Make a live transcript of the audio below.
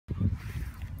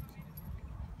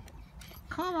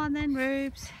Come on then,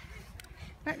 Rubes.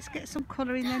 Let's get some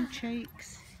colour in them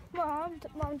cheeks. Mum,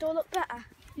 do I look better?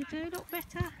 You do look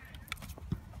better.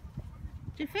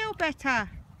 Do you feel better?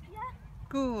 Yeah.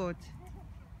 Good.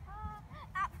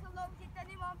 Axel loves it, doesn't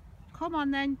he, Mum? Come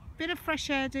on then. Bit of fresh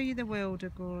air do you the world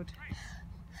of good.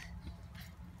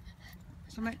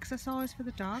 Some exercise for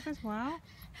the dog as well.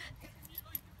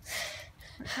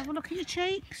 Let's have a look at your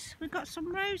cheeks. We've got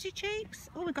some rosy cheeks.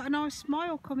 Oh, we've got a nice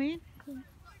smile coming.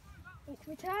 It's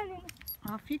returning.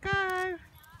 Off you go.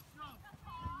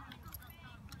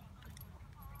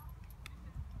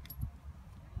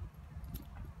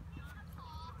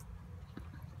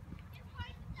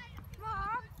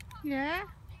 Mum, Yeah,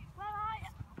 where are you?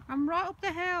 I'm right up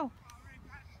the hill.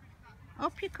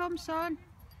 Up you come, son.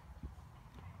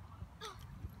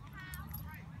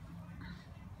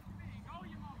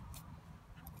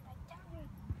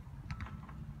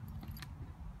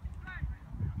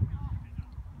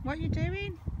 What are you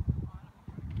doing?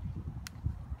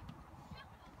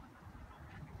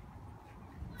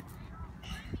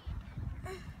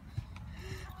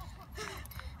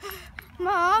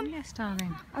 Mum, Yes,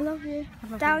 darling. I love you. I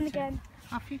love Down you too. again.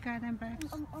 Off you go then,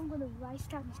 babes. I'm going to race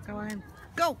down this Go on.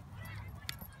 Go!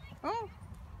 Oh!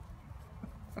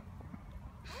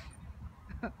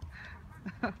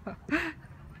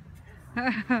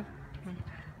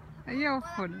 You're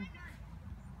funny.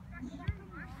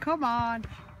 Come on.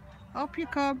 Up you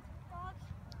come.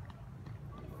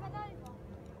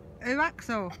 Who,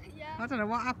 Axel? Yeah. I don't know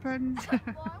what happened.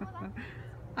 Why?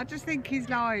 I just think he's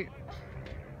like,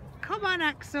 come on,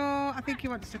 Axel. I think he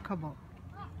wants to come up.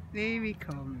 Here he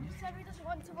comes. He said he doesn't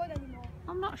want to run anymore.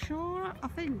 I'm not sure. I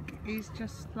think he's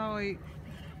just like,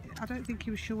 I don't think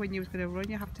he was sure when you was going to run.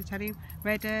 You have to tell him,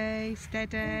 ready,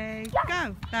 steady,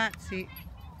 go. That's it.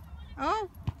 Oh,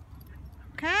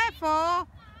 careful.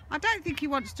 I don't think he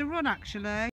wants to run actually.